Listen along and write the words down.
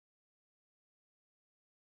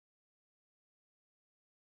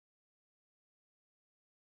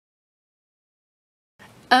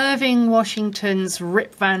Irving Washington's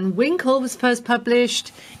Rip Van Winkle was first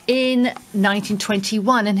published in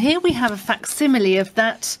 1921, and here we have a facsimile of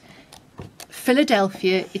that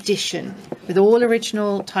Philadelphia edition with all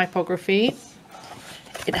original typography.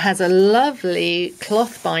 It has a lovely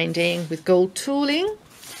cloth binding with gold tooling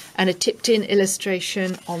and a tipped-in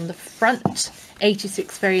illustration on the front.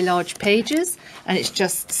 86 very large pages, and it's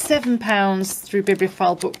just £7 through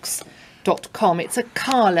bibliophilebooks.com. It's a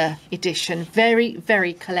Calla edition, very,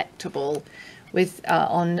 very collectible, with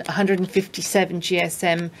on 157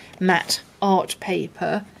 GSM matte art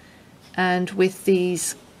paper, and with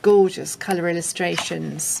these gorgeous colour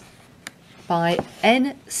illustrations by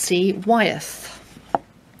N.C. Wyeth.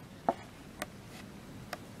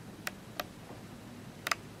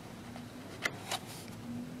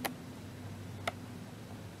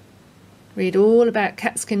 Read all about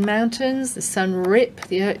Catskill Mountains, the son Rip,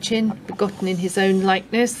 the urchin, begotten in his own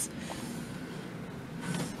likeness,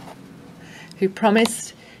 who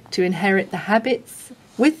promised to inherit the habits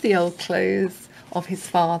with the old clothes of his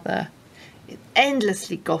father. It's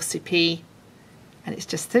endlessly gossipy, and it's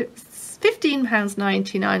just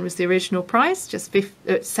 £15.99 was the original price, just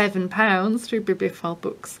 £7 through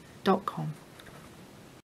bibliophilebooks.com.